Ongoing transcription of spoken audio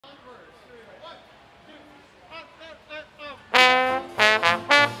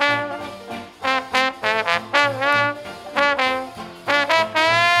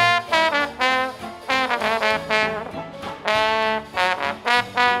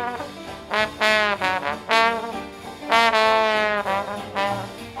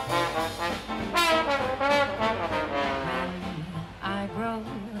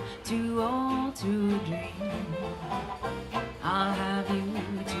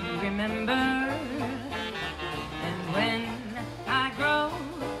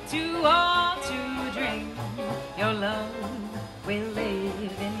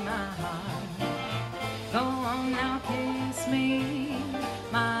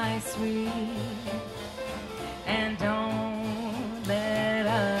sweet, and don't let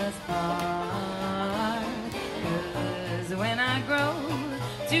us part, 'cause when I grow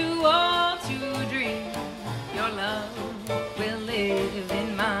too old to dream, your love will live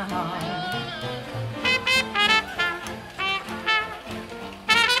in my heart.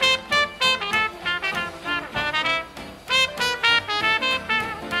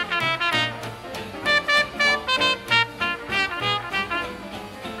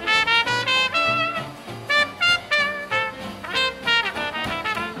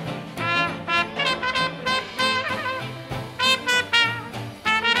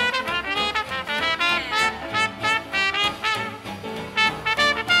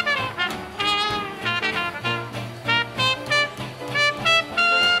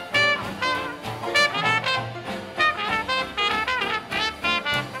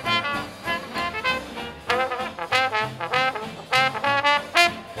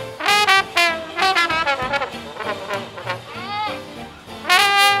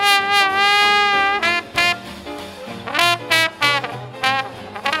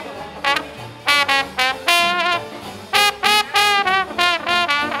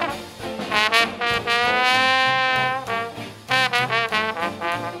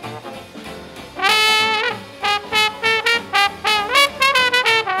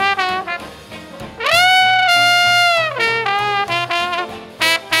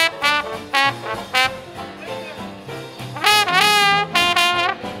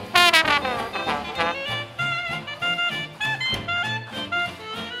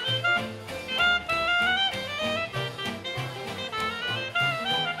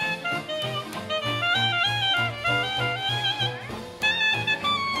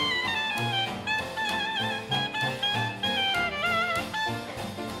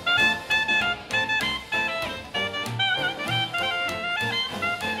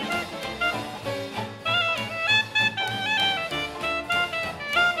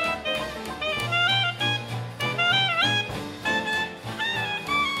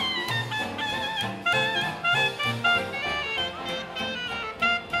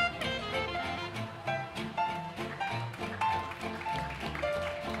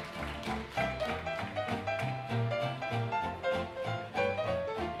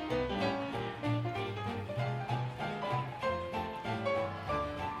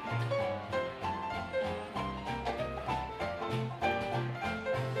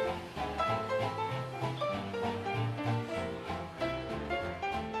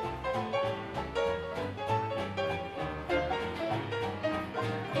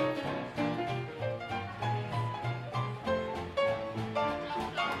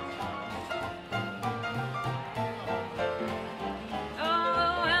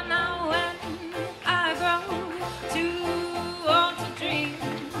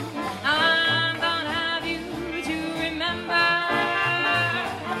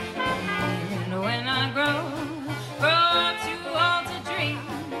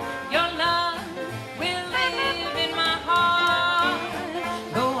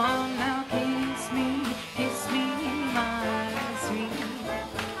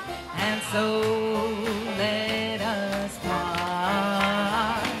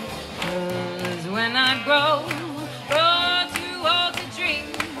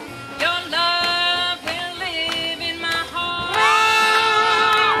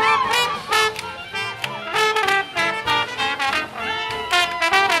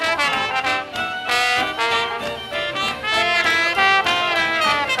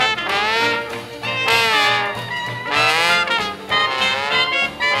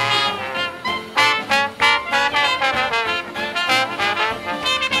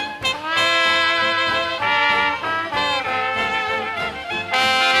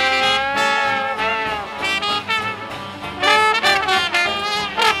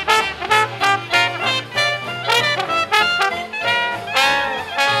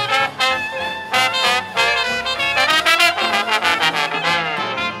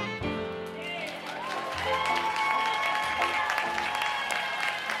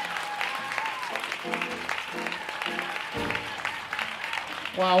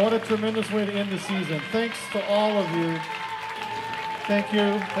 Wow, what a tremendous way to end the season. Thanks to all of you. Thank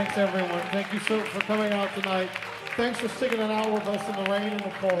you. Thanks, everyone. Thank you so for coming out tonight. Thanks for sticking it out with us in the rain and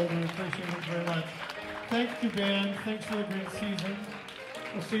the cold. We appreciate it very much. Thank you, band. Thanks for the great season.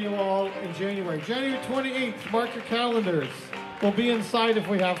 We'll see you all in January. January 28th, mark your calendars. We'll be inside if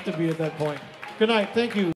we have to be at that point. Good night. Thank you.